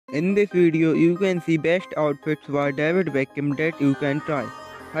In this video, you can see best outfits by David Beckham that you can try.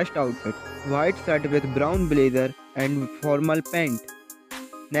 First outfit, white shirt with brown blazer and formal pant.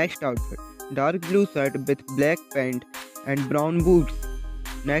 Next outfit, dark blue shirt with black pant and brown boots.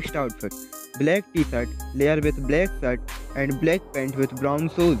 Next outfit, black t-shirt layer with black shirt and black pant with brown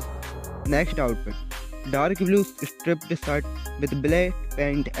shoes. Next outfit, dark blue striped shirt with black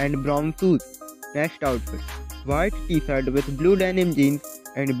pant and brown shoes. Next outfit, white t-shirt with blue denim jeans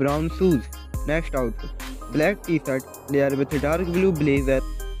and brown shoes. Next outfit, black t-shirt layer with dark blue blazer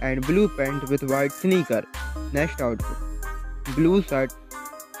and blue pant with white sneaker. Next outfit, blue shirt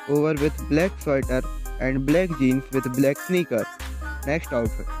over with black sweater and black jeans with black sneaker. Next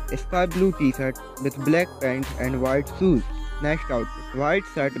outfit, sky blue t-shirt with black pant and white shoes. Next outfit, white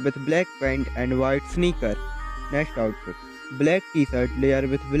shirt with black pant and white sneaker. Next outfit, black t-shirt layer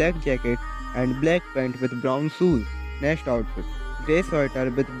with black jacket and black pant with brown shoes. Next outfit, grey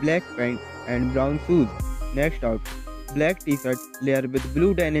sweater with black pant and brown shoes. Next outfit, black t-shirt layer with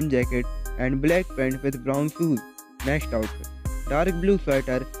blue denim jacket and black pant with brown shoes. Next outfit, dark blue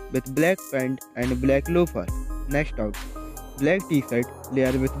sweater with black pant and black loafer. Next outfit, black t-shirt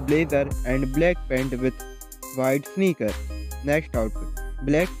layer with blazer and black pant with white sneaker. Next outfit,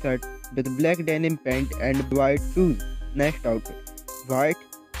 black shirt with black denim pant and white shoes. Next outfit, white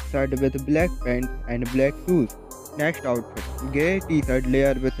shirt with black pant and black shoes. Next outfit, grey t-shirt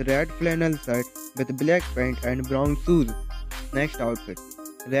layer with red flannel shirt with black pant and brown shoes. Next outfit,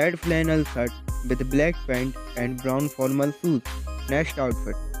 red flannel shirt with black pant and brown formal shoes. Next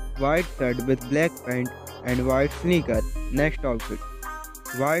outfit, white shirt with black pant and white sneaker. Next outfit,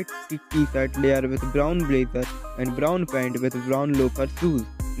 white t-shirt layer with brown blazer and brown pant with brown loafer shoes.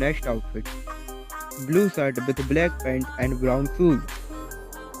 Next outfit, blue shirt with black pant and brown shoes.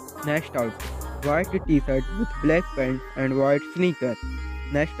 Next outfit, white t-shirt with black pant and white sneaker.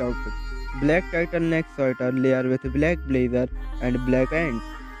 Next outfit, black turtleneck sweater layer with black blazer and black pants.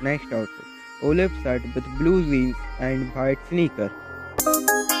 Next outfit, olive shirt with blue jeans and white sneaker.